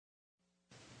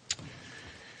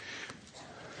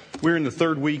We're in the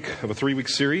third week of a 3-week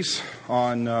series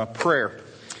on prayer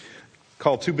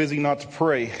called Too Busy Not to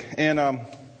Pray. And I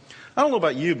don't know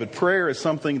about you, but prayer is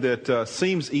something that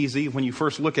seems easy when you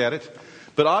first look at it.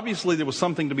 But obviously there was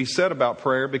something to be said about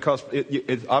prayer because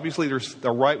obviously there's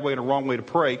a right way and a wrong way to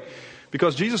pray.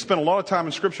 Because Jesus spent a lot of time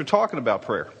in Scripture talking about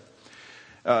prayer.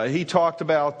 He talked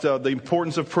about the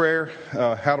importance of prayer,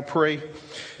 how to pray,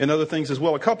 and other things as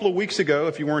well. A couple of weeks ago,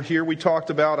 if you weren't here, we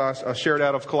talked about, I shared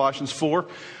out of Colossians 4,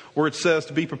 where it says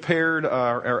to be prepared,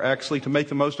 or actually to make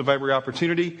the most of every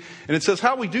opportunity. And it says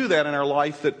how we do that in our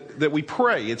life, that we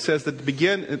pray. It says that at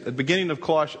the beginning of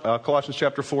Colossians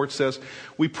chapter 4, it says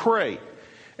we pray.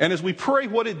 And as we pray,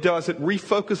 what it does, it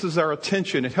refocuses our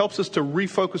attention. It helps us to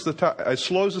refocus it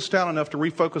slows us down enough to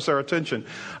refocus our attention.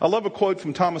 I love a quote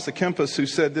from Thomas à Kempis who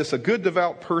said this: "A good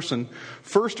devout person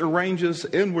first arranges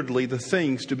inwardly the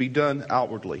things to be done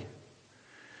outwardly."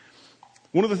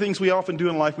 One of the things we often do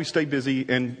in life, we stay busy,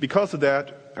 and because of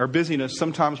that, our busyness,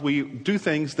 sometimes we do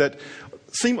things that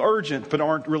seem urgent but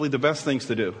aren't really the best things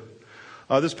to do.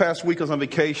 This past week I was on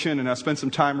vacation and I spent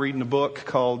some time reading a book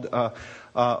called, actually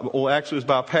it was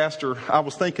by a pastor. I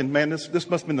was thinking, man, this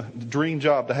must have been the dream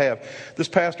job to have. This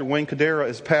pastor, Wayne Kadera,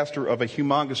 is pastor of a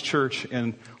humongous church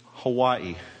in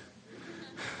Hawaii.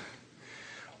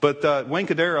 But Wayne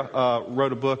Kadera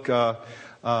wrote a book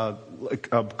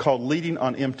called Leading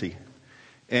on Empty.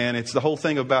 And it's the whole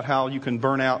thing about how you can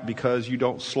burn out because you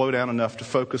don't slow down enough to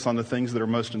focus on the things that are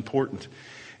most important.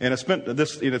 And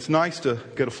it's nice to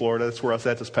go to Florida. That's where I was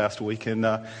at this past week. And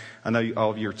I know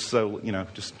all of you are so,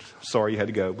 just sorry you had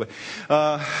to go. But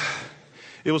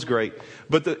it was great.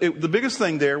 But the biggest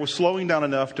thing there was slowing down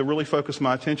enough to really focus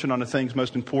my attention on the things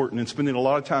most important and spending a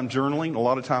lot of time journaling, a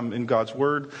lot of time in God's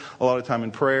Word, a lot of time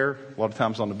in prayer, a lot of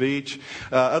times on the beach,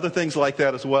 other things like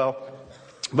that as well.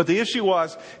 But the issue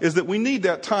is that we need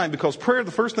that time because prayer,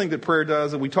 the first thing that prayer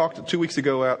does, and we talked 2 weeks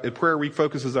ago, prayer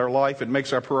refocuses our life. It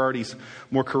makes our priorities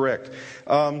more correct.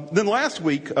 Then last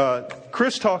week,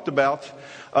 Chris talked about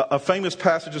a famous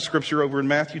passage of Scripture over in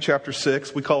Matthew chapter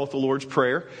 6. We call it the Lord's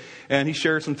Prayer. And he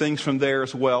shared some things from there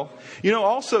as well.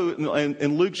 Also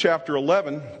in Luke chapter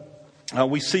 11,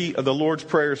 we see the Lord's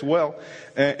Prayer as well.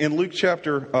 In Luke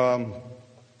chapter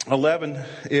 11,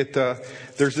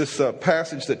 there's this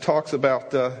passage that talks about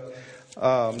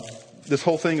this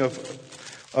whole thing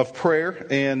of prayer,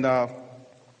 and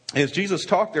as Jesus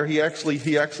talked there, he actually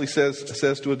says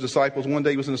to his disciples, one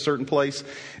day he was in a certain place,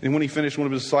 and when he finished, one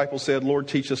of his disciples said, "Lord,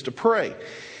 teach us to pray."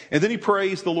 And then he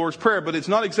prays the Lord's Prayer, but it's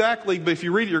not exactly. But if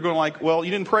you read it, you're going like, "Well,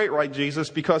 you didn't pray it right, Jesus,"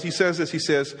 because he says this. He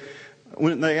says,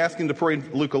 when they ask him to pray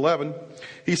in Luke 11,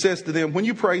 he says to them, "When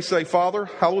you pray, say, Father,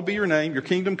 hallowed be your name, your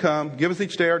kingdom come. Give us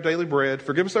each day our daily bread.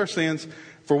 Forgive us our sins,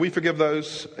 for we forgive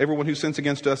everyone who sins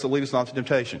against us, and lead us not into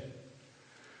temptation."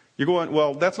 You're going,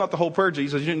 well, that's not the whole prayer,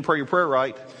 Jesus. You didn't pray your prayer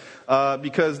right.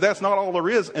 Because that's not all there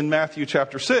is in Matthew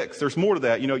chapter 6. There's more to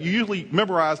that. You usually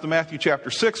memorize the Matthew chapter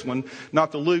 6 one,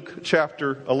 not the Luke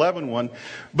chapter 11 one.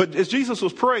 But as Jesus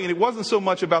was praying, it wasn't so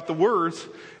much about the words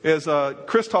as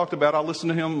Chris talked about. I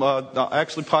listened to him,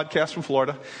 actually podcast from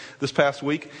Florida this past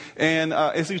week. And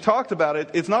as he talked about it,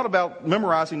 it's not about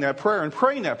memorizing that prayer and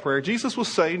praying that prayer. Jesus was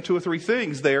saying 2 or 3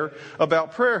 things there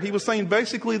about prayer. He was saying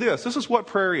basically this. This is what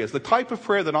prayer is. The type of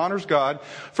prayer that honors God.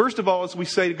 First of all, is we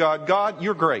say to God, "God,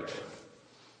 you're great."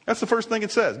 That's the first thing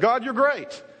it says. God, you're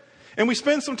great. And we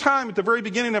spend some time at the very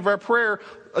beginning of our prayer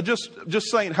just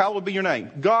saying, "Hallowed be your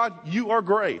name." God, you are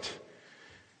great.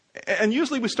 And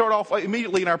usually we start off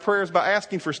immediately in our prayers by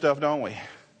asking for stuff, don't we?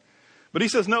 But he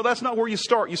says, no, that's not where you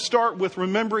start. You start with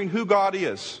remembering who God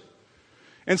is.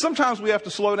 And sometimes we have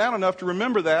to slow down enough to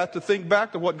remember that, to think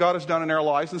back to what God has done in our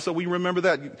lives. And so we remember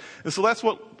that. And so that's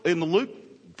what, in the Luke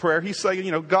prayer, he's saying,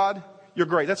 God, you're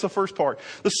great. That's the first part.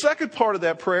 The second part of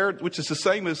that prayer, which is the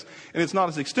same as, and it's not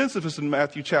as extensive as in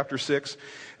Matthew chapter 6,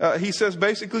 he says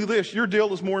basically this: your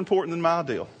deal is more important than my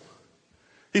deal.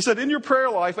 He said, in your prayer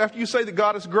life, after you say that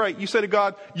God is great, you say to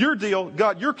God, your deal,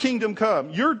 God, your kingdom come.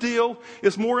 Your deal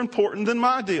is more important than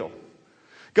my deal.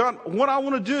 God, what I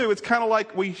want to do, it's kind of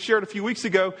like we shared a few weeks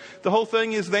ago. The whole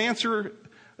thing is the answer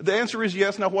is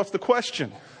yes. Now what's the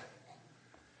question?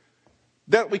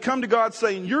 That we come to God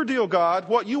saying, your deal, God,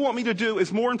 what you want me to do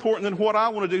is more important than what I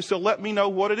want to do, so let me know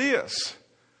what it is.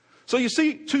 So you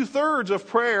see, 2/3 of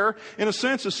prayer, in a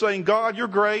sense, is saying, God, you're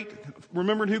great,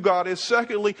 remembering who God is.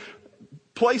 Secondly,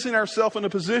 placing ourselves in a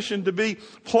position to be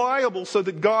pliable so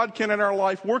that God can in our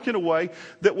life work in a way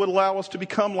that would allow us to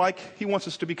become like He wants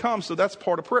us to become. So that's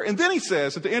part of prayer. And then He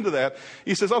says, at the end of that,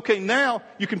 He says, okay, now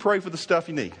you can pray for the stuff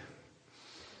you need.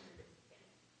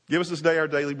 Give us this day our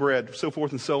daily bread, so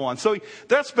forth and so on. So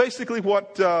that's basically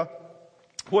what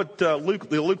what the Luke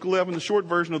 11, the short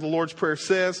version of the Lord's Prayer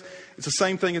says. It's the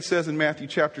same thing it says in Matthew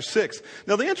chapter 6.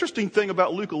 Now, the interesting thing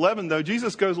about Luke 11, though,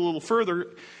 Jesus goes a little further.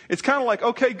 It's kind of like,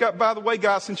 okay, by the way,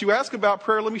 guys, since you ask about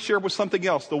prayer, let me share with something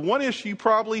else. The one issue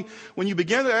probably, when you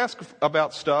begin to ask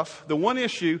about stuff, the one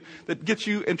issue that gets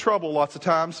you in trouble lots of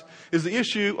times is the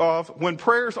issue of when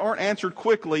prayers aren't answered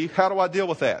quickly, how do I deal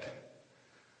with that?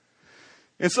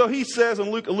 And so he says in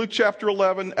Luke chapter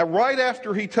 11, right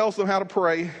after he tells them how to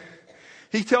pray,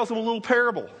 he tells them a little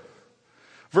parable.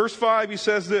 Verse 5, he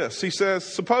says this. He says,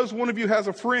 suppose one of you has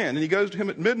a friend, and he goes to him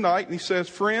at midnight, and he says,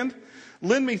 friend,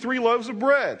 lend me 3 loaves of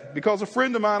bread, because a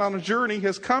friend of mine on a journey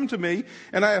has come to me,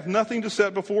 and I have nothing to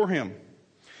set before him.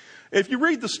 If you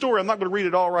read the story, I'm not going to read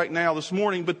it all right now this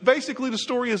morning, but basically the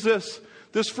story is this.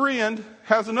 This friend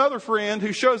has another friend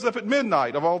who shows up at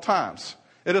midnight of all times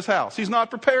at his house. He's not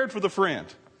prepared for the friend.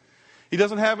 He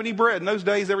doesn't have any bread. In those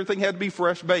days, everything had to be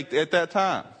fresh baked at that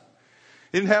time.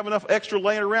 He didn't have enough extra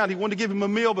laying around. He wanted to give him a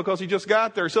meal because he just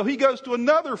got there. So he goes to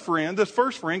another friend. This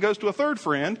first friend goes to a third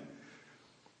friend,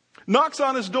 knocks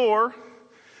on his door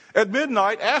at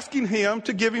midnight, asking him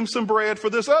to give him some bread for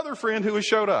this other friend who has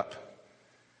showed up.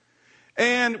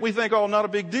 And we think, oh, not a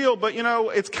big deal. But, you know,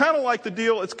 it's kind of like the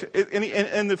deal. And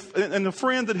the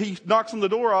friend that he knocks on the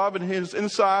door of, and he's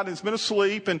inside, and he's been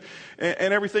asleep, and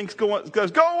everything's goes,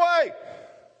 go away.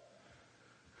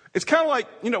 It's kind of like,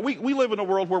 you know, we live in a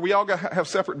world where we all have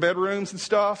separate bedrooms and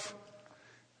stuff.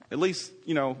 At least,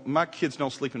 you know, my kids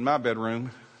don't sleep in my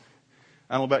bedroom.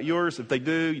 I don't know about yours. If they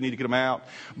do, you need to get them out.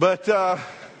 But,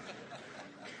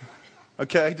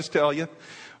 okay, just tell you.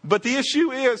 But the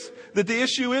issue is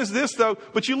this, though.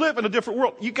 But you live in a different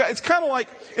world. It's kind of like,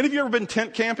 any of you ever been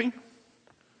tent camping?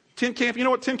 Tent camping, you know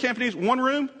what tent camping is? One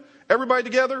room, everybody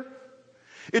together.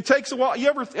 It takes a while.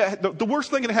 The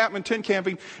worst thing that can happen in tent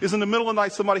camping is in the middle of the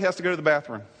night somebody has to go to the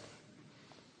bathroom.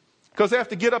 Because they have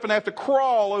to get up and they have to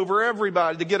crawl over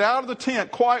everybody to get out of the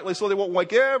tent quietly so they won't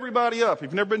wake everybody up. If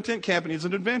you've never been tent camping, it's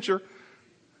an adventure.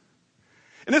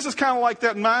 And this is kind of like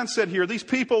that mindset here. These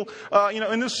people,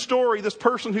 in this story, this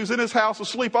person who's in his house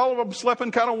asleep, all of them slept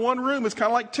in kind of one room. It's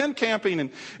kind of like tent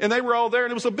camping. And they were all there.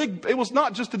 And it was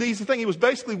not just an easy thing. He was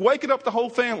basically waking up the whole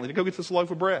family to go get this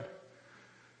loaf of bread.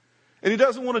 And he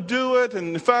doesn't want to do it.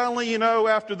 And finally,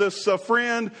 after this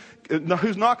friend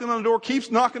who's knocking on the door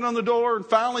keeps knocking on the door. And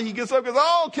finally he gets up and goes,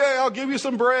 oh, okay, I'll give you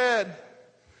some bread.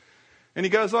 And he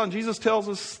goes on. Jesus tells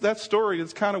us that story.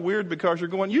 It's kind of weird because you're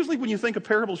going, usually when you think of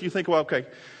parables, you think, well, okay,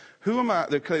 who am I?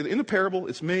 Okay, in the parable,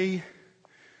 it's me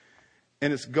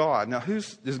and it's God. Now,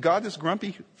 is God this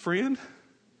grumpy friend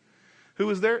who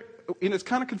is there? And it's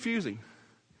kind of confusing.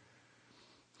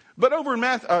 But over in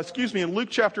Luke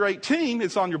chapter 18,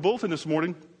 it's on your bulletin this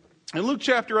morning. In Luke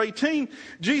chapter 18,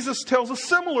 Jesus tells a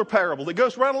similar parable that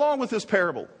goes right along with this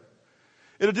parable.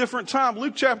 At a different time,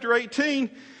 Luke chapter 18,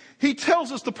 he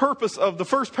tells us the purpose of the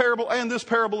first parable and this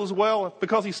parable as well,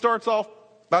 because he starts off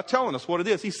by telling us what it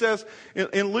is. He says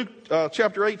in Luke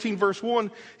chapter 18, verse 1,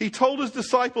 he told his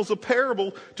disciples a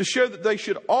parable to show that they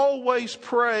should always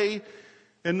pray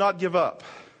and not give up.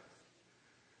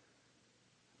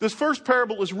 This first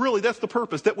parable is really, that's the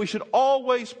purpose, that we should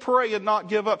always pray and not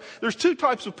give up. There's 2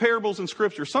 types of parables in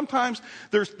Scripture. Sometimes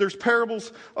there's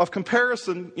parables of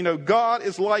comparison. God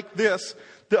is like this.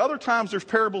 The other times there's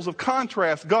parables of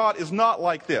contrast. God is not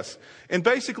like this. And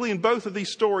basically in both of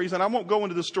these stories, and I won't go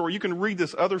into the story, you can read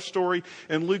this other story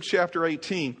in Luke chapter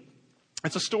 18.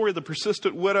 It's a story of the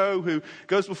persistent widow who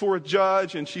goes before a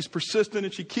judge, and she's persistent,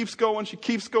 and she keeps going, she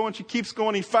keeps going, she keeps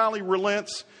going. He finally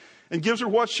relents and gives her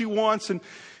what she wants. And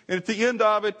at the end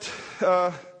of it,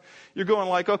 you're going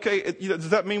like, okay, does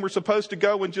that mean we're supposed to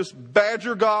go and just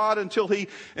badger God until he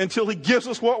gives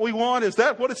us what we want? Is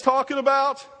that what it's talking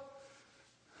about?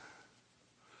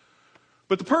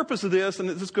 But the purpose of this, and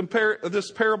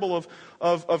this parable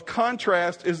of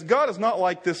contrast, is God is not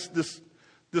like this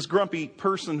grumpy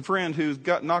friend who's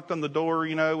got knocked on the door,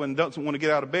 and doesn't want to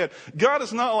get out of bed. God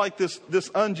is not like this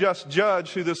unjust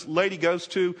judge who this lady goes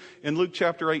to in Luke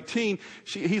chapter 18.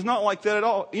 He's not like that at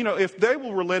all. If they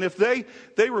will relent, if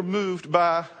they were moved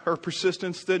by her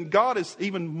persistence, then God is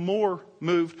even more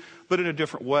moved, but in a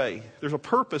different way. There's a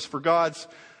purpose for God's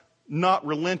not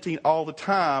relenting all the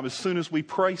time as soon as we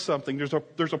pray something.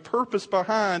 There's a purpose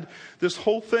behind this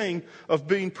whole thing of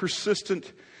being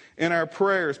persistent in our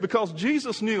prayers, because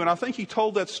Jesus knew, and I think he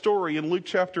told that story in Luke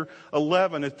chapter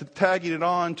 11, tagging it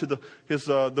on to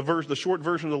the short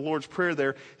version of the Lord's Prayer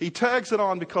there. He tags it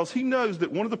on because he knows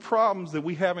that one of the problems that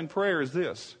we have in prayer is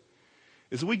this,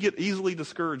 is we get easily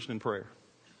discouraged in prayer.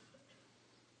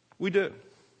 We do.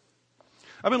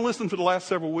 I've been listening for the last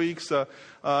several weeks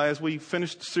as we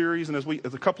finished the series, and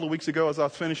as a couple of weeks ago as I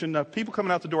was finishing, people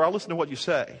coming out the door, I listen to what you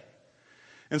say.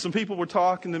 And some people were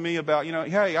talking to me about,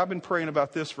 hey, I've been praying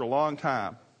about this for a long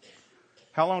time.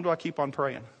 How long do I keep on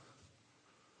praying?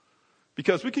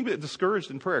 Because we can get discouraged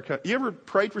in prayer. You ever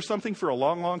prayed for something for a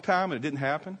long, long time and it didn't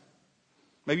happen?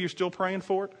 Maybe you're still praying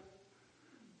for it.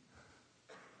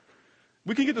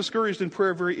 We can get discouraged in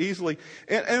prayer very easily.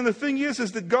 And the thing is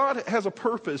that God has a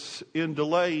purpose in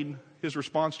delaying his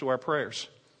response to our prayers.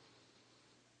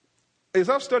 As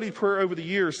I've studied prayer over the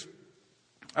years,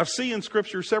 I've seen in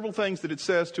Scripture several things that it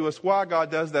says to us why God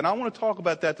does that. And I want to talk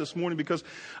about that this morning because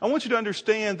I want you to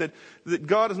understand that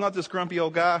God is not this grumpy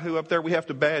old guy who up there we have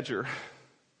to badger.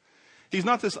 He's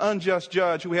not this unjust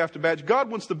judge who we have to badger. God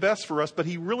wants the best for us, but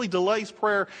he really delays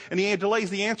prayer and he delays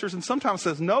the answers and sometimes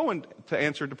says no to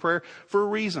answer to prayer for a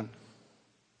reason.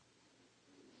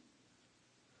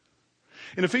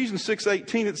 In Ephesians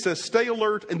 6:18 it says, stay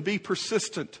alert and be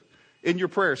persistent in your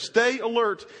prayers. Stay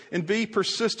alert and be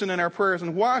persistent in our prayers.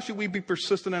 And why should we be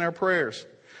persistent in our prayers?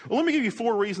 Well, let me give you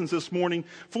 4 reasons this morning.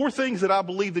 4 things that I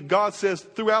believe that God says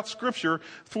throughout Scripture.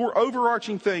 4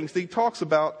 overarching things that he talks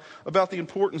about the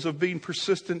importance of being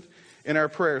persistent in our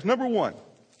prayers. Number 1,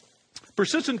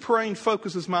 persistent praying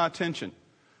focuses my attention.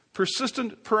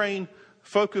 Persistent praying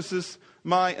focuses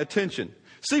my attention.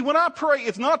 See, when I pray,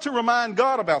 it's not to remind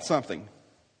God about something.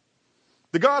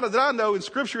 The God that I know in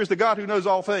Scripture is the God who knows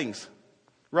all things.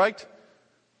 Right?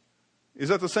 Is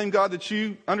that the same God that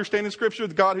you understand in Scripture?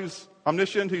 The God who's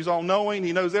omniscient, who's all-knowing,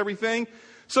 he knows everything.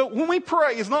 So when we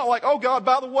pray, it's not like, oh God,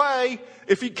 by the way,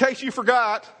 in case you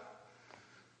forgot.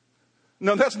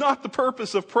 No, that's not the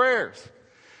purpose of prayers.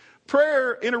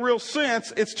 Prayer, in a real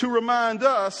sense, it's to remind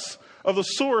us of the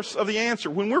source of the answer.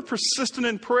 When we're persistent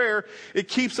in prayer, it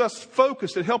keeps us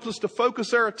focused. It helps us to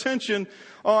focus our attention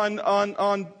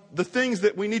on the things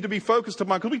that we need to be focused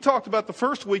upon. Because we talked about the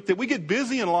first week that we get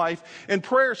busy in life and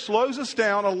prayer slows us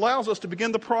down, allows us to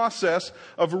begin the process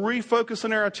of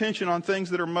refocusing our attention on things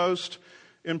that are most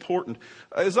important.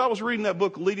 As I was reading that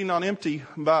book, Leading on Empty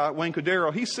by Wayne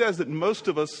Cordeiro, he says that most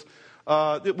of us,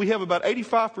 that we have about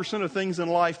 85% of things in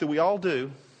life that we all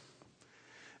do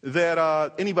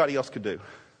that anybody else could do.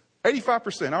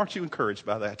 85%. Aren't you encouraged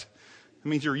by that? It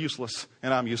means you're useless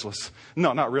and I'm useless.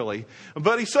 No, not really.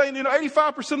 But he's saying,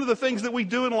 85% of the things that we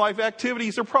do in life,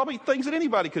 activities, are probably things that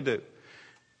anybody could do.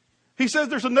 He says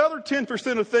there's another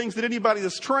 10% of things that anybody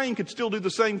that's trained could still do the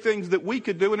same things that we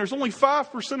could do. And there's only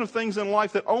 5% of things in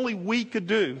life that only we could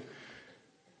do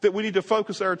that we need to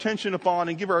focus our attention upon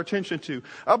and give our attention to.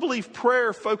 I believe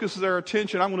prayer focuses our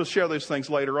attention. I'm going to share those things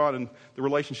later on in the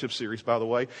relationship series, by the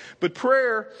way. But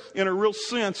prayer, in a real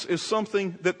sense, is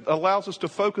something that allows us to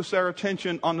focus our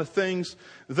attention on the things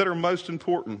that are most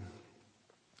important.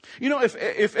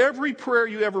 If every prayer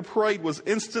you ever prayed was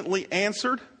instantly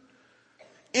answered,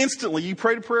 you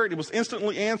prayed a prayer and it was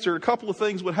instantly answered, a couple of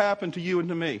things would happen to you and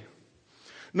to me.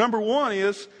 Number 1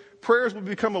 is prayers would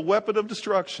become a weapon of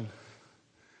destruction.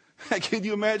 Can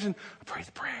you imagine? I pray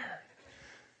the prayer.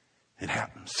 It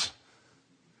happens.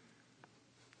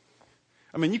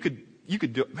 I mean, you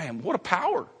could do it. Man, what a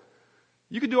power.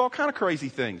 You could do all kind of crazy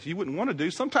things you wouldn't want to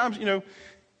do. Sometimes,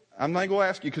 I'm not going to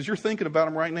ask you because you're thinking about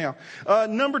them right now.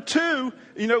 Number 2,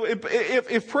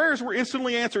 if prayers were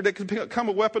instantly answered, it could become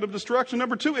a weapon of destruction.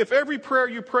 Number 2, if every prayer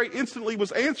you pray instantly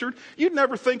was answered, you'd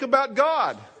never think about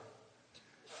God.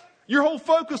 Your whole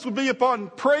focus would be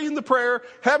upon praying the prayer,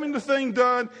 having the thing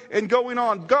done, and going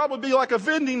on. God would be like a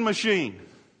vending machine.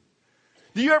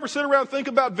 Do you ever sit around and think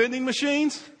about vending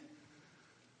machines?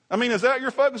 I mean, is that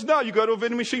your focus? No, you go to a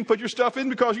vending machine, put your stuff in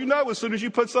because you know as soon as you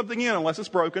put something in, unless it's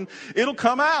broken, it'll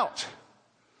come out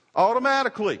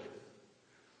automatically.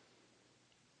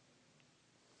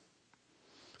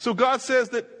 So God says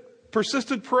that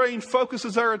persistent praying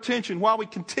focuses our attention. While we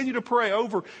continue to pray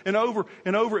over and over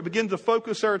and over, it begins to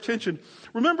focus our attention.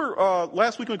 Remember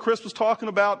last week when Chris was talking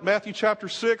about Matthew chapter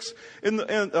 6, in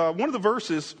one of the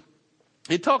verses,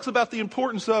 it talks about the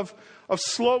importance of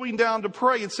slowing down to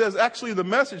pray. It says, actually in the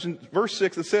Message in verse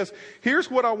 6, it says,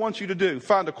 here's what I want you to do.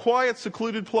 Find a quiet,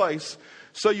 secluded place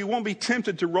so you won't be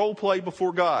tempted to role play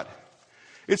before God.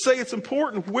 It's saying it's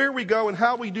important where we go and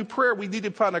how we do prayer. We need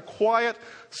to find a quiet,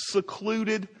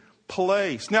 secluded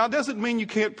place. Now, it doesn't mean you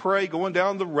can't pray going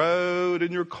down the road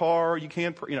in your car. You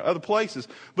can't pray, other places.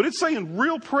 But it's saying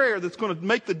real prayer that's going to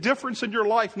make the difference in your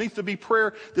life needs to be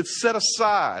prayer that's set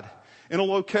aside in a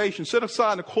location, set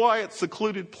aside in a quiet,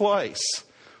 secluded place,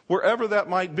 wherever that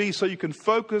might be, so you can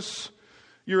focus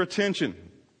your attention.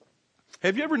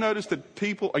 Have you ever noticed that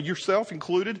people, yourself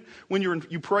included, when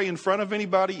you pray in front of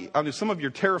anybody, I know some of you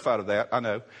are terrified of that, I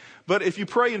know. But if you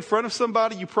pray in front of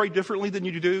somebody, you pray differently than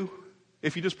you do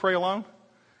if you just pray alone?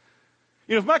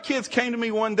 If my kids came to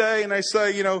me one day and they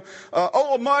say, oh,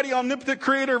 almighty, omnipotent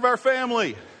creator of our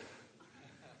family.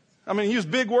 I mean, use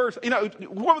big words.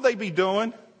 What would they be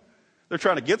doing? They're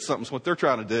trying to get something, is what they're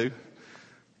trying to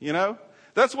do.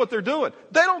 That's what they're doing.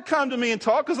 They don't come to me and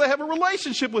talk because they have a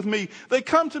relationship with me. They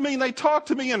come to me and they talk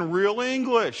to me in real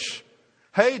English.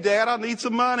 Hey, Dad, I need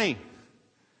some money.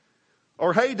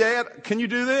 Or, hey, Dad, can you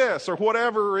do this? Or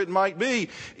whatever it might be.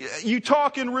 You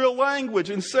talk in real language.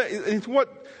 And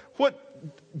what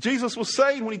Jesus was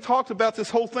saying when he talked about this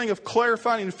whole thing of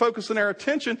clarifying and focusing our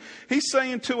attention, he's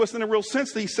saying to us in a real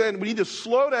sense that he said we need to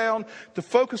slow down to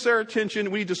focus our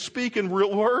attention. We need to speak in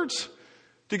real words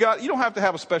to God. You don't have to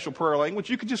have a special prayer language.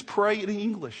 You can just pray in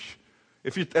English.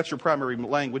 That's your primary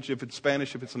language, if it's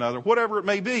Spanish, if it's another, whatever it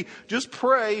may be. Just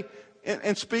pray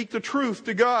and speak the truth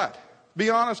to God. Be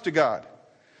honest to God.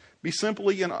 Be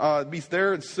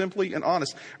there and simply and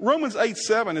honest. Romans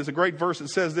 8:7 is a great verse. It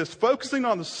says this: focusing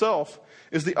on the self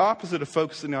is the opposite of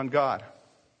focusing on God.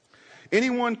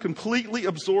 Anyone completely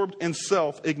absorbed in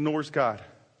self ignores God.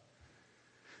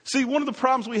 See, one of the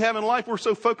problems we have in life, we're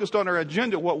so focused on our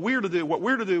agenda, what we're to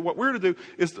do,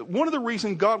 is that one of the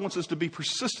reasons God wants us to be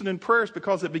persistent in prayer is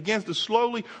because it begins to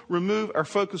slowly remove our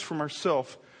focus from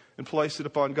ourself and place it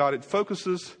upon God. It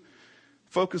focuses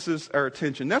our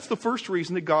attention. That's the first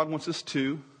reason that God wants us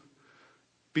to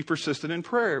be persistent in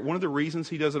prayer. One of the reasons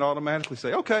he doesn't automatically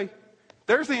say, okay,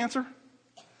 there's the answer.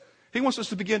 He wants us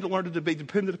to begin to learn to be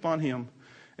dependent upon him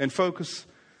and focus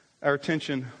our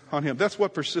attention on him. That's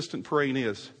what persistent praying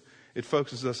is. It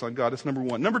focuses us on God. That's number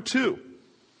one. Number two,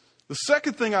 the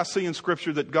second thing I see in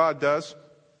Scripture that God does,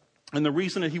 and the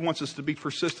reason that he wants us to be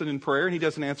persistent in prayer, and he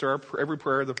doesn't answer every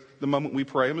prayer the moment we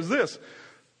pray him, is this: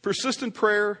 persistent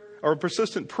prayer or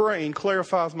persistent praying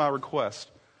clarifies my request.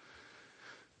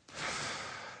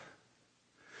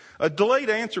 A delayed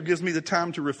answer gives me the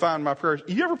time to refine my prayers.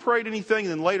 You ever prayed anything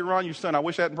and then later on you're saying, I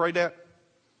wish I hadn't prayed that?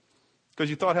 Because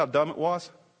you thought how dumb it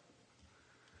was?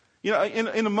 In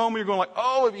a moment you're going like,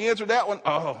 oh, if you answered that one,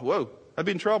 oh, whoa, I'd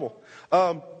be in trouble.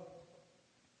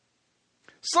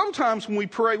 Sometimes when we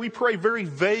pray very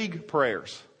vague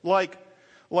prayers, like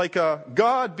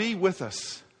God be with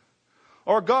us,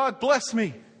 or God bless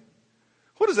me.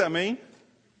 What does that mean?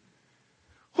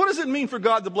 What does it mean for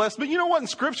God to bless me? You know what? In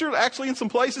Scripture, actually in some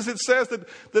places it says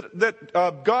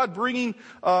that God bringing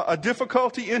a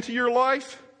difficulty into your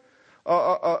life,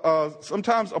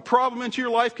 sometimes a problem into your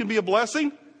life can be a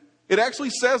blessing. It actually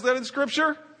says that in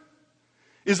Scripture.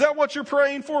 Is that what you're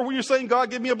praying for when you're saying, God,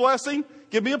 give me a blessing?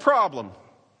 Give me a problem.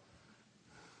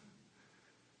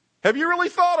 Have you really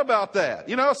thought about that?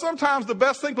 Sometimes the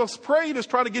best thing to pray is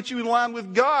try to get you in line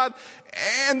with God.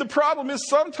 And the problem is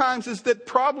sometimes is that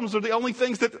problems are the only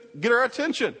things that get our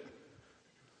attention.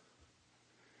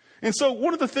 And so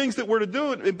one of the things that we're to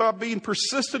do by being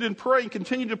persistent in praying,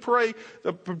 continue to pray,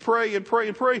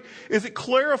 is it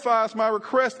clarifies my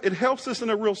request. It helps us in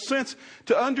a real sense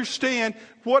to understand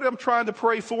what I'm trying to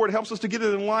pray for. It helps us to get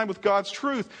it in line with God's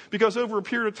truth. Because over a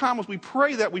period of time, as we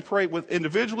pray that, we pray with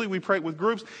individually, we pray with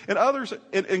groups, and others,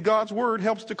 and God's Word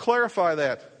helps to clarify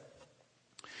that.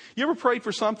 You ever prayed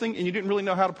for something and you didn't really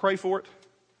know how to pray for it?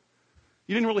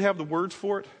 You didn't really have the words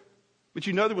for it? But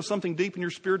there was something deep in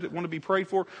your spirit that wanted to be prayed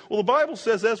for. Well, the Bible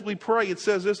says as we pray, it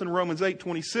says this in Romans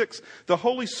 8:26, the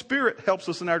Holy Spirit helps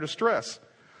us in our distress.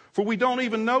 For we don't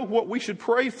even know what we should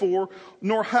pray for,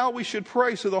 nor how we should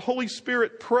pray. So the Holy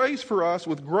Spirit prays for us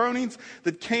with groanings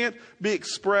that can't be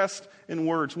expressed in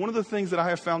words. One of the things that I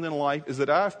have found in life is that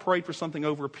I've prayed for something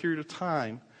over a period of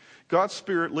time. God's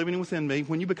Spirit living within me,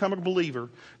 when you become a believer,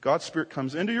 God's Spirit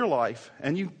comes into your life,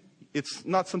 and it's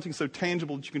not something so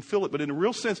tangible that you can feel it, but in a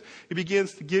real sense, it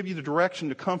begins to give you the direction,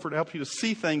 to comfort, help you to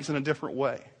see things in a different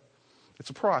way. It's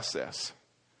a process.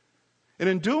 And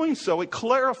in doing so, it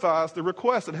clarifies the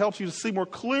request. It helps you to see more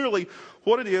clearly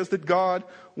what it is that God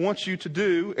wants you to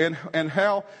do and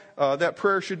how that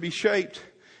prayer should be shaped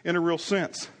in a real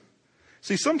sense.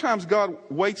 See, sometimes God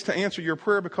waits to answer your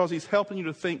prayer because he's helping you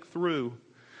to think through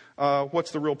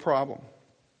what's the real problem.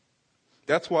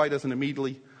 That's why he doesn't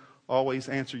immediately always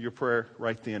answer your prayer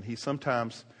right then. He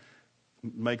sometimes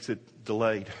makes it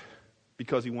delayed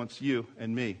because he wants you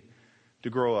and me to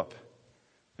grow up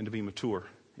and to be mature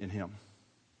in him.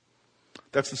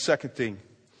 That's the second thing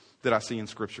that I see in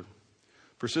Scripture.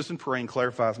 Persistent praying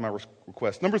clarifies my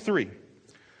request. Number 3,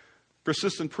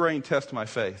 persistent praying tests my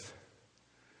faith.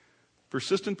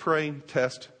 Persistent praying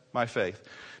tests my faith.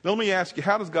 Now let me ask you,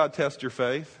 how does God test your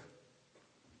faith?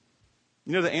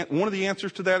 You know, one of the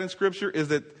answers to that in Scripture is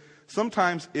that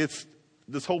sometimes it's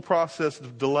this whole process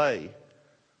of delay,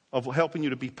 of helping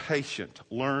you to be patient.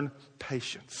 Learn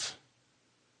patience.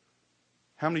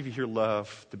 How many of you here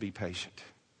love to be patient?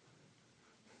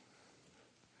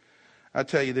 I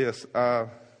tell you this. I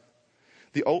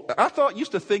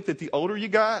used to think that the older you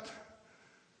got,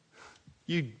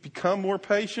 you'd become more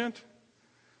patient.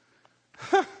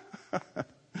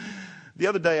 The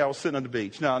other day I was sitting on the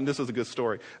beach. Now, and this is a good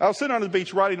story. I was sitting on the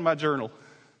beach writing in my journal.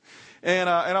 And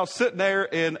I was sitting there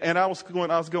and I was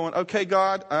going, okay,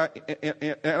 God,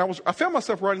 I found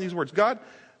myself writing these words. God,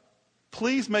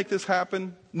 please make this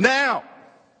happen now.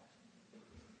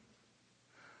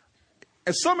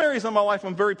 In some areas of my life,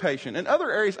 I'm very patient. In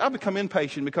other areas, I've become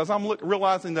impatient because I'm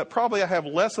realizing that probably I have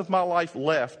less of my life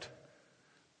left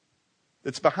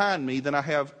that's behind me than I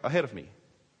have ahead of me.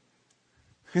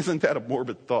 Isn't that a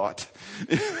morbid thought?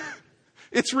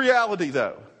 It's reality,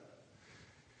 though.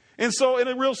 And so, in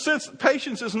a real sense,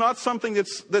 patience is not something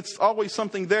that's always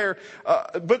something there.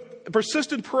 But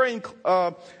persistent praying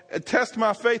tests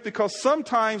my faith, because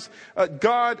sometimes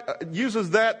God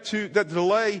uses that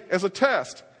delay as a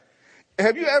test.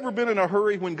 Have you ever been in a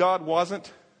hurry when God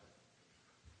wasn't?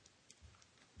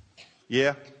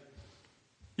 Yeah.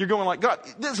 You're going like, God,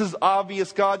 this is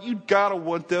obvious, God. You gotta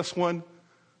want this one.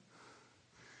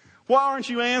 Why aren't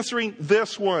you answering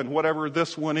this one, whatever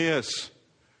this one is?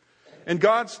 And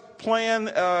God's plan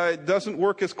doesn't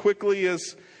work as quickly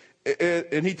as,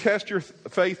 and He tests your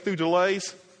faith through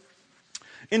delays.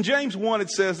 In James 1, it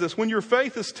says this: when your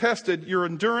faith is tested, your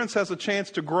endurance has a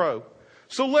chance to grow.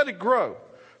 So let it grow.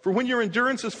 For when your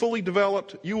endurance is fully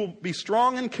developed, you will be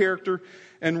strong in character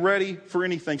and ready for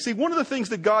anything. See, one of the things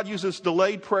that God uses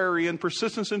delayed prayer in,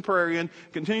 persistence in prayer in,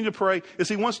 continue to pray, is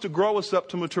He wants to grow us up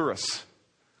to mature us.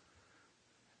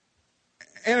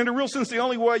 And in a real sense, the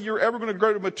only way you're ever going to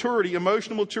grow to maturity,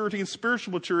 emotional maturity and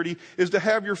spiritual maturity, is to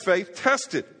have your faith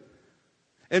tested.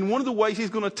 And one of the ways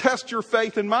He's going to test your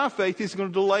faith and my faith, He's going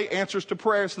to delay answers to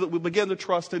prayer so that we begin to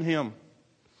trust in Him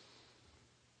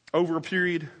over a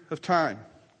period of time.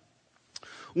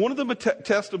 One of the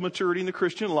tests of maturity in the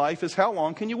Christian life is, how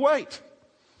long can you wait?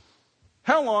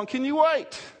 How long can you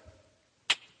wait?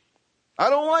 I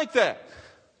don't like that.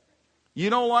 You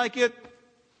don't like it?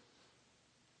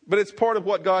 But it's part of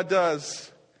what God does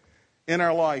in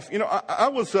our life. You know, I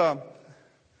was, about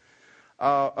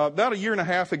a year and a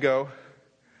half ago,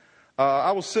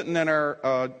 I was sitting in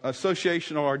our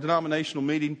association or our denominational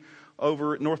meeting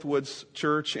over at Northwoods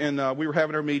Church, and we were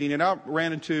having our meeting, and I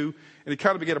ran into, and it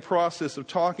kind of began a process of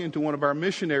talking to one of our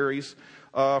missionaries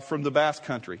from the Basque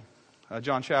Country,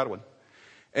 John Chadwin.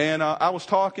 And I was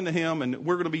talking to him, and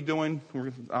we're going to be doing,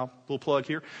 a little plug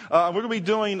here, we're going to be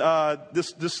doing,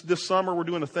 this summer, we're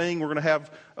doing a thing. We're going to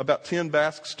have about 10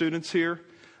 Basque students here.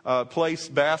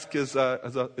 Basque is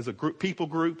a people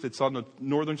group that's on the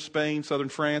northern Spain, southern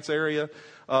France area.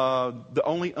 The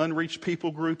only unreached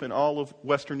people group in all of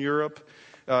Western Europe.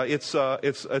 It's a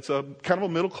kind of a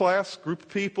middle class group of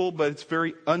people, but it's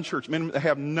very unchurched. I mean, they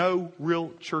have no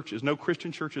real churches, no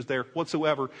Christian churches there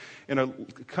whatsoever, in a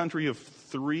country of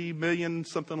 3 million,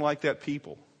 something like that,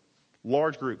 people.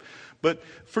 Large group. But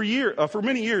for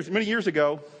many years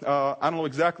ago, I don't know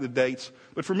exactly the dates,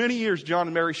 but for many years, John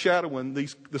and Mary Shadowin,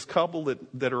 this couple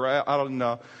that are out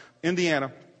in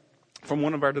Indiana, from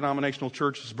one of our denominational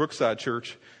churches, Brookside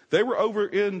Church, they were over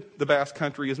in the Basque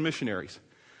Country as missionaries.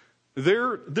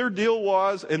 Their deal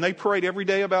was, and they prayed every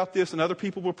day about this, and other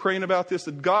people were praying about this,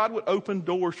 that God would open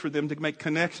doors for them to make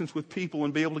connections with people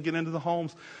and be able to get into the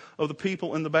homes of the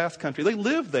people in the Basque Country. They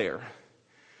lived there.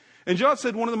 And John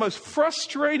said one of the most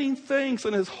frustrating things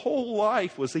in his whole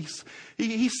life was he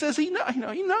says he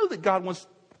knows that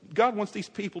God wants these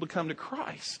people to come to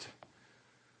Christ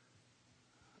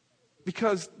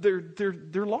because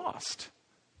they're lost.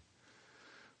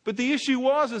 But the issue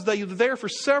was they were there for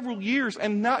several years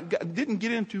and didn't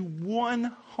get into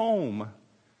one home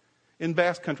in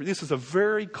Basque Country. This is a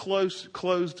very closed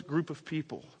group of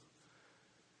people.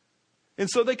 And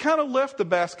so they kind of left the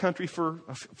Basque Country for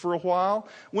a while,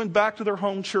 went back to their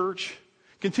home church,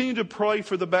 continued to pray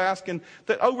for the Basque, and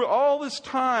that over all this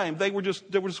time they were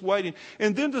just waiting.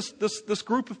 And then this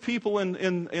group of people in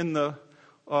the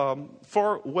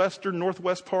far western,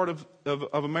 northwest part of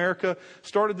America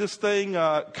started this thing.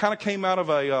 Kind of came out of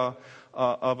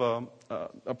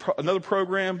another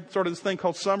program. Started this thing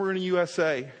called Summer in the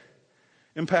USA,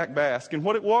 Impact Basque. And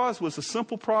what it was a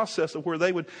simple process of where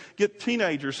they would get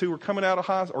teenagers who were coming out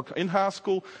of in high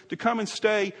school to come and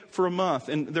stay for a month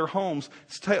in their homes.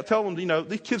 Tell them,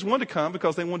 these kids wanted to come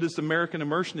because they wanted this American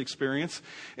immersion experience.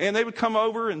 And they would come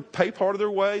over and pay part of their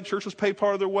way. The church was pay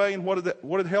part of their way. And what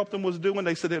it helped them was doing,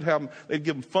 they said they'd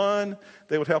give them fun.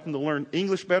 They would help them to learn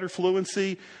English better,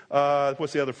 fluency.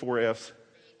 What's the other 4 F's?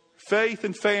 Faith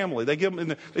and family.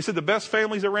 They said the best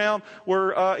families around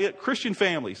were Christian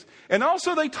families. And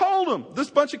also they told them, this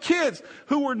bunch of kids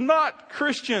who were not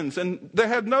Christians and they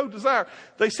had no desire.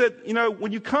 They said,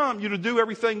 when you come, you're to do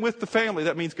everything with the family.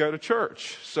 That means go to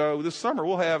church. So this summer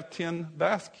we'll have 10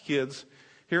 Basque kids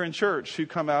here in church who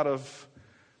come out of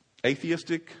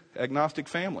atheistic, agnostic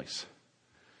families.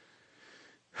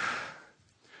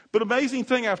 But amazing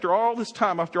thing, after all this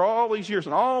time, after all these years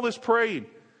and all this praying,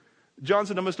 John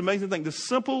said the most amazing thing, the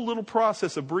simple little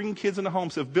process of bringing kids into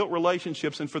homes have built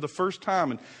relationships. And for the first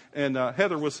time, and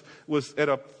Heather was at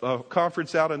a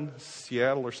conference out in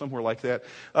Seattle or somewhere like that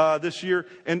this year,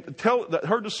 and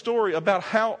heard the story about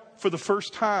how, for the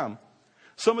first time,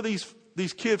 some of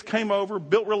these kids came over,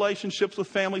 built relationships with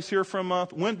families here for a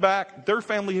month, went back, their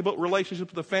family built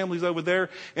relationships with the families over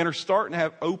there, and are starting to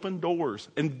have open doors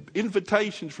and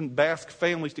invitations from Basque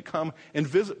families to come and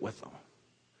visit with them.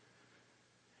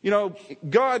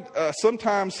 God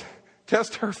sometimes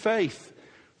tests our faith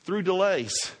through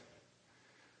delays.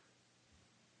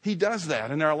 He does that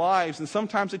in our lives, and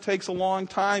sometimes it takes a long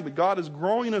time, but God is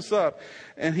growing us up,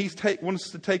 and He wants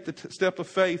us to take the step of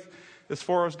faith as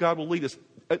far as God will lead us.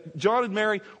 John and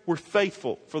Mary were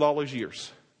faithful for all those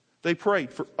years. They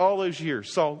prayed for all those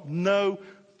years, saw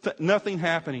nothing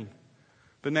happening.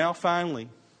 But now finally,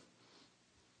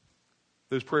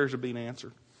 those prayers are being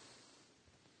answered.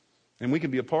 And we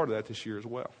can be a part of that this year as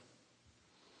well.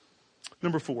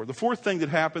 Number 4, the fourth thing that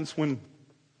happens when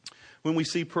we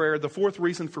see prayer, the fourth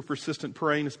reason for persistent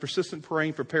praying is persistent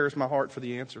praying prepares my heart for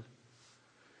the answer.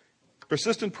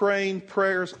 Persistent praying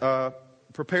prepares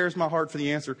my heart for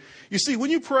the answer. You see,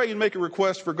 when you pray and make a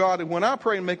request for God, and when I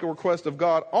pray and make a request of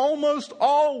God, almost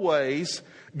always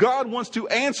God wants to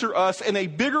answer us in a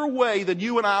bigger way than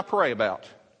you and I pray about.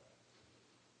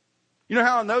 You know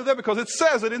how I know that? Because it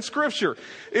says it in Scripture.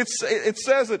 It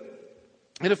says it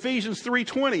in Ephesians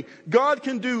 3:20. God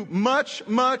can do much,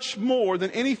 much more than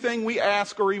anything we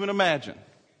ask or even imagine.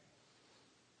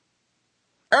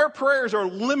 Our prayers are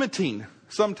limiting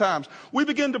sometimes. We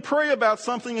begin to pray about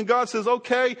something and God says,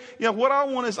 okay, what I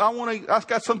want is I've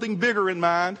got something bigger in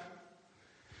mind.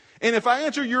 And if I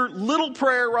answer your little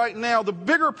prayer right now, the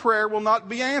bigger prayer will not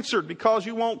be answered because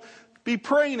you won't be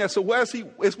praying as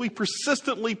we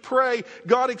persistently pray,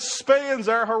 God expands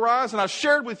our horizon. I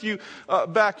shared with you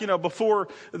back, before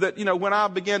that, when I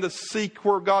began to seek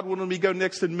where God wanted me to go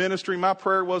next in ministry, my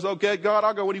prayer was, okay, God,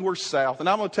 I'll go anywhere south. And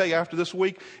I'm going to tell you, after this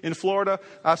week in Florida,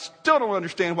 I still don't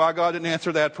understand why God didn't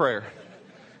answer that prayer.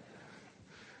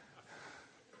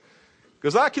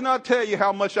 Because I cannot tell you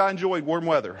how much I enjoyed warm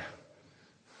weather.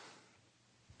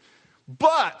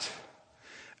 But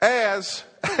as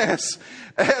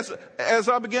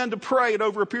I began to pray, and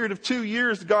over a period of 2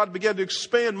 years, God began to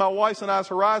expand my wife's and I's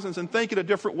horizons and think in a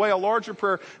different way, a larger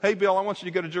prayer. Hey, Bill, I want you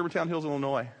to go to Germantown Hills,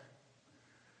 Illinois.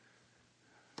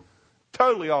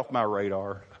 Totally off my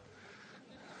radar.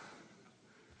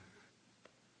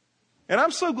 And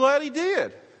I'm so glad He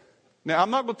did. Now,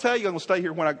 I'm not going to tell you I'm going to stay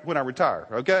here when I retire,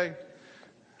 okay?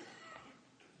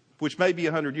 Which may be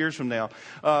 100 years from now,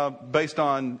 based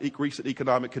on recent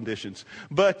economic conditions.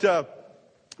 But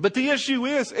the issue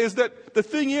is that the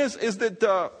thing is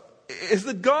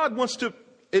that God wants to.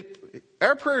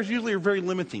 Our prayers usually are very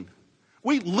limiting.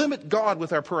 We limit God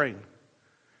with our praying.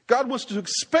 God wants to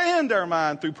expand our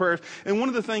mind through prayers, and one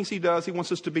of the things He does, He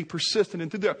wants us to be persistent, and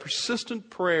through that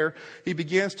persistent prayer, He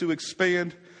begins to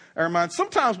expand our mind.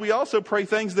 Sometimes we also pray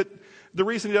things that. The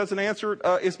reason He doesn't answer it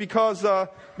is because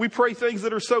we pray things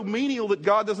that are so menial that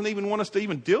God doesn't even want us to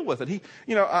even deal with it.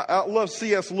 I love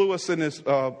C.S. Lewis in his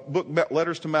book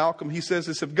Letters to Malcolm. He says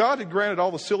this: if God had granted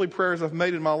all the silly prayers I've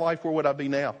made in my life, where would I be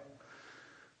now?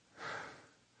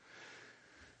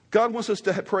 God wants us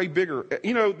to pray bigger.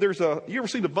 You ever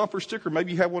seen a bumper sticker?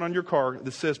 Maybe you have one on your car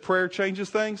that says prayer changes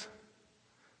things.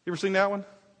 You ever seen that one?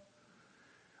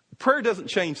 Prayer doesn't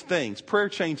change things. Prayer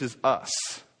changes us.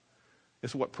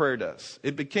 It's what prayer does.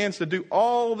 It begins to do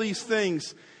all these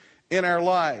things in our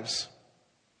lives.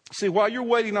 See, while you're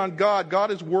waiting on God,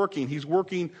 God is working. He's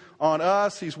working on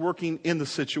us. He's working in the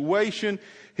situation.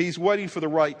 He's waiting for the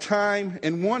right time.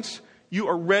 And once you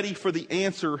are ready for the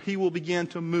answer, He will begin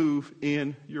to move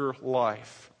in your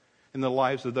life, in the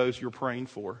lives of those you're praying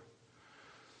for.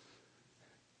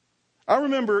 I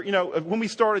remember, when we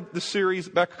started this series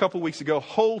back a couple of weeks ago,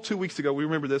 whole 2 weeks ago, we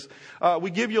remember this. We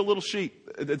give you a little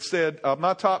sheet that said,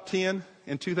 my top 10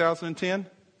 in 2010.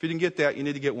 If you didn't get that, you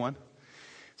need to get one.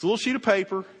 It's a little sheet of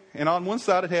paper, and on one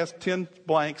side it has 10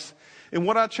 blanks. And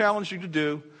what I challenged you to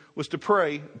do was to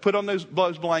pray, put on those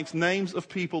blanks names of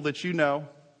people that you know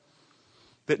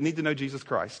that need to know Jesus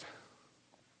Christ.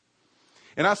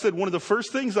 And I said, one of the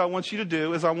first things I want you to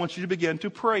do is I want you to begin to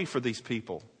pray for these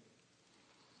people.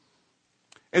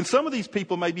 And some of these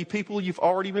people may be people you've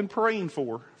already been praying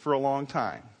for a long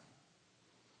time.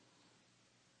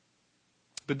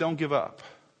 But don't give up.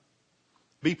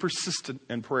 Be persistent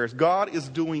in prayers. God is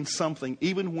doing something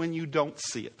even when you don't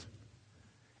see it.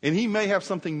 And He may have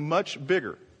something much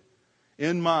bigger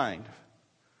in mind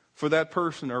for that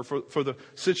person or for the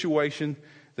situation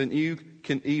than you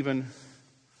can even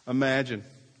imagine.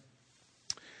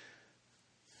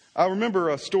 I remember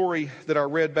a story that I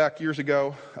read back years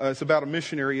ago. It's about a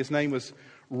missionary. His name was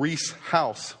Rees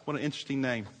House. What an interesting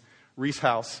name, Rees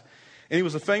House. And he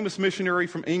was a famous missionary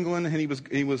from England, and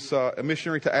he was a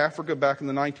missionary to Africa back in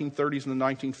the 1930s and the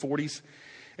 1940s.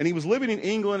 And he was living in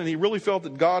England, and he really felt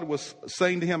that God was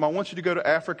saying to him, I want you to go to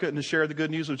Africa and to share the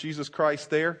good news of Jesus Christ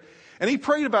there. And he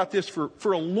prayed about this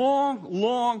for a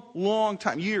long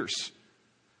time, years.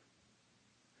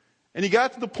 And he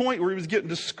got to the point where he was getting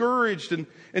discouraged, and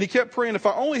he kept praying, if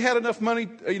I only had enough money,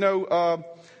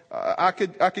 I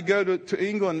could go to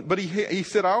England. But he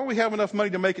said, I only have enough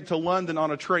money to make it to London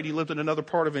on a train. He lived in another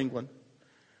part of England.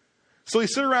 So he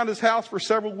sat around his house for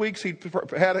several weeks. He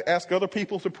had to ask other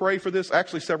people to pray for this,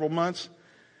 actually several months.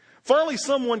 Finally,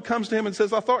 someone comes to him and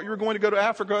says, I thought you were going to go to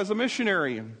Africa as a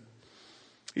missionary. And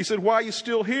he said, why are you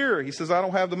still here? He says, I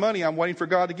don't have the money. I'm waiting for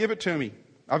God to give it to me.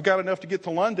 I've got enough to get to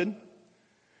London.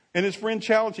 And his friend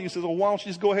challenged him. He says, well, why don't you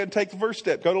just go ahead and take the first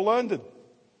step? Go to London.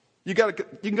 You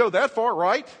can go that far,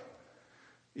 right?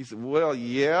 He said, well,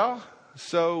 yeah.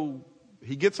 So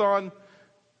he gets on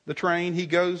the train. He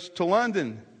goes to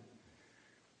London.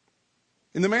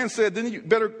 And the man said, then you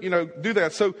better, do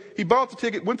that. So he bought the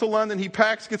ticket, went to London. He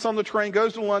packs, gets on the train,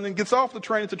 goes to London, gets off the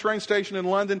train at the train station in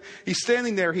London. He's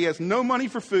standing there. He has no money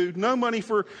for food, no money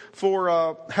for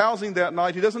housing that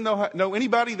night. He doesn't know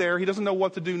anybody there. He doesn't know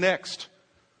what to do next.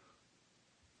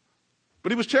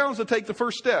 But he was challenged to take the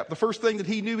first step. The first thing that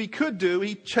he knew he could do,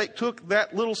 he took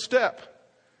that little step.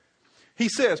 He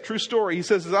says, true story, he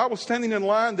says, as I was standing in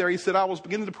line there, he said, I was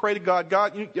beginning to pray to God.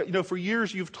 God, for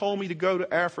years you've told me to go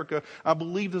to Africa. I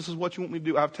believe this is what you want me to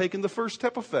do. I've taken the first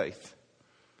step of faith.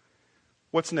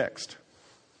 What's next?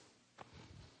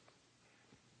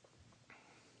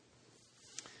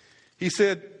 He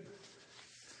said,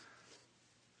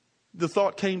 the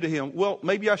thought came to him, well,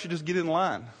 maybe I should just get in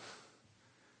line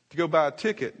to go buy a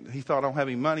ticket. He thought, I don't have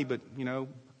any money, but,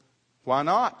 why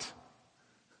not?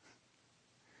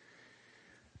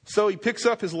 So he picks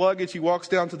up his luggage. He walks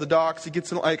down to the docks. He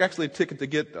gets actually a ticket to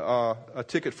get a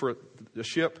ticket for a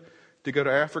ship to go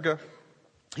to Africa.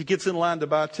 He gets in line to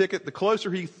buy a ticket. The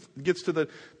closer he gets to the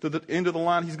end of the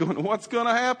line, he's going, what's going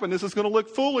to happen? This is going to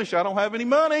look foolish. I don't have any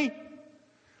money.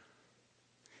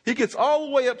 He gets all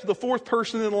the way up to the fourth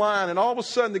person in line, and all of a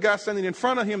sudden the guy standing in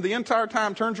front of him the entire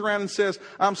time turns around and says,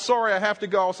 I'm sorry, I have to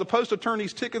go. I was supposed to turn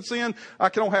these tickets in. I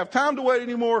don't have time to wait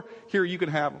anymore. Here, you can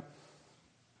have them.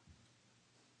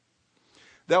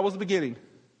 That was the beginning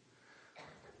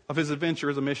of his adventure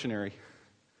as a missionary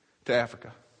to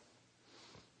Africa.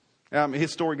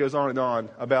 His story goes on and on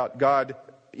about God,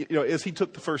 as he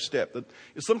took the first step.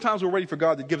 Sometimes we're waiting for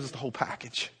God that gives us the whole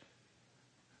package.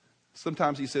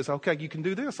 Sometimes he says, okay, you can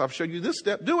do this. I've shown you this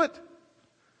step. Do it.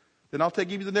 Then I'll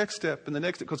give you the next step and the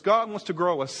next step. Because God wants to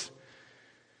grow us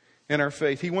in our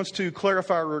faith. He wants to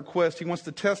clarify our request. He wants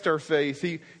to test our faith.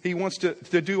 He wants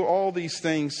to do all these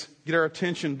things, get our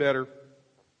attention better.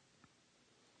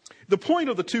 The point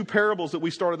of the two parables that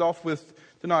we started off with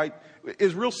tonight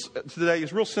is real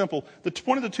simple. The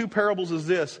point of the two parables is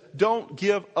this. Don't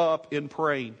give up in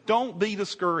praying. Don't be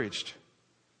discouraged.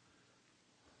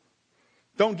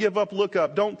 Don't give up, look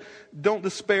up. Don't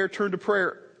despair, turn to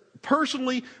prayer.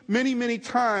 Personally, many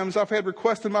times I've had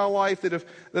requests in my life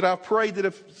that I've prayed that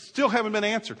have still haven't been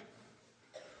answered.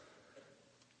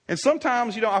 And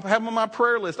sometimes, I have them on my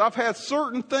prayer list. I've had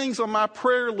certain things on my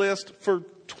prayer list for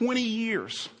 20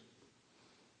 years.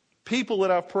 People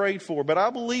that I've prayed for. But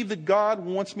I believe that God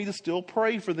wants me to still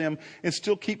pray for them and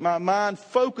still keep my mind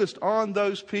focused on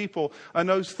those people and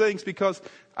those things, because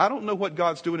I don't know what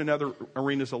God's doing in other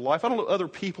arenas of life. I don't know other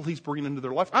people He's bringing into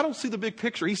their life. I don't see the big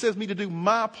picture. He says me to do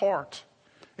my part.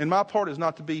 And my part is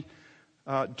not to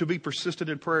be persistent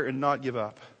in prayer and not give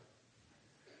up.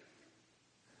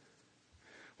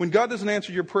 When God doesn't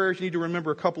answer your prayers, you need to remember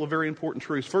a couple of very important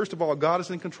truths. First of all, God is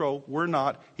in control. We're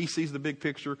not. He sees the big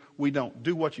picture. We don't.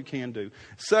 Do what you can do.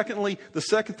 Secondly, the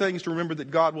second thing is to remember that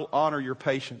God will honor your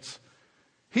patience.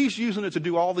 He's using it to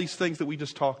do all these things that we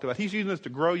just talked about. He's using it to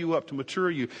grow you up, to mature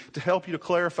you, to help you to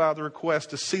clarify the request,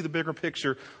 to see the bigger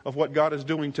picture of what God is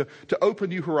doing, to open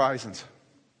new horizons.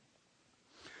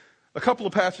 A couple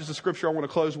of passages of Scripture I want to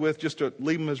close with, just to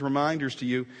leave them as reminders to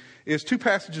you, is two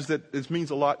passages that this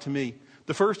means a lot to me.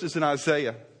 The first is in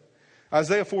Isaiah.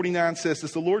 Isaiah 49 says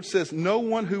this, the Lord says, no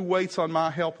one who waits on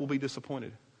my help will be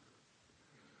disappointed.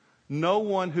 No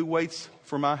one who waits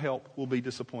for my help will be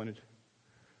disappointed.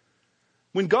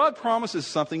 When God promises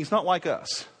something, He's not like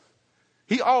us.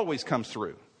 He always comes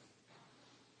through.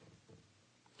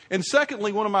 And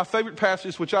secondly, one of my favorite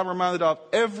passages, which I'm reminded of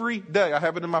every day, I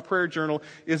have it in my prayer journal,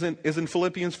 is in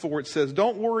Philippians 4. It says,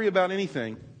 don't worry about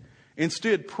anything.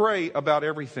 Instead, pray about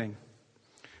everything.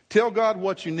 Tell God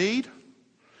what you need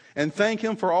and thank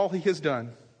Him for all He has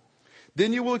done.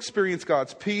 Then you will experience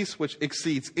God's peace, which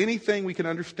exceeds anything we can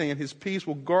understand. His peace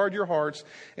will guard your hearts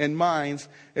and minds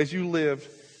as you live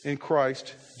in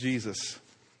Christ Jesus.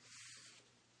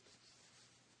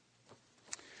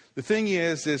 The thing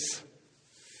is,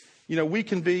 we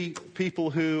can be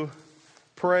people who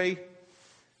pray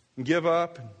and give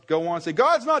up and go on and say,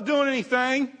 God's not doing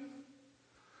anything.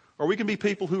 Or we can be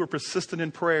people who are persistent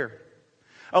in prayer.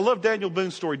 I love Daniel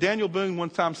Boone's story. Daniel Boone, one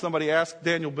time somebody asked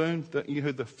Daniel Boone,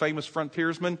 the famous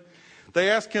frontiersman, they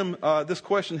asked him this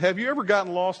question, have you ever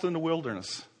gotten lost in the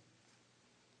wilderness?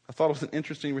 I thought it was an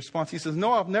interesting response. He says,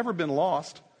 no, I've never been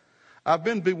lost. I've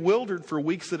been bewildered for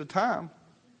weeks at a time.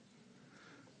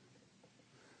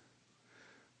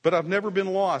 But I've never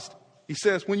been lost. He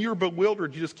says, when you're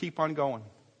bewildered, you just keep on going. And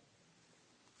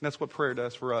that's what prayer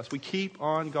does for us. We keep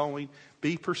on going.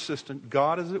 Be persistent.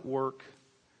 God is at work.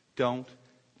 Don't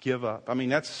give up. I mean,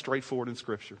 that's straightforward in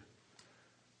Scripture.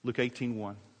 Luke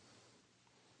 18:1.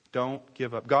 Don't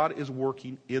give up. God is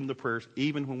working in the prayers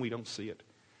even when we don't see it.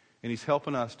 And He's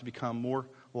helping us to become more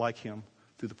like Him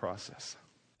through the process.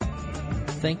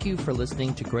 Thank you for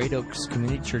listening to Great Oaks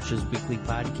Community Church's weekly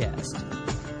podcast.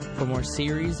 For more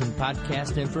series and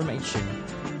podcast information,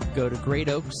 go to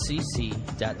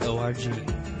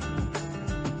greatoakscc.org.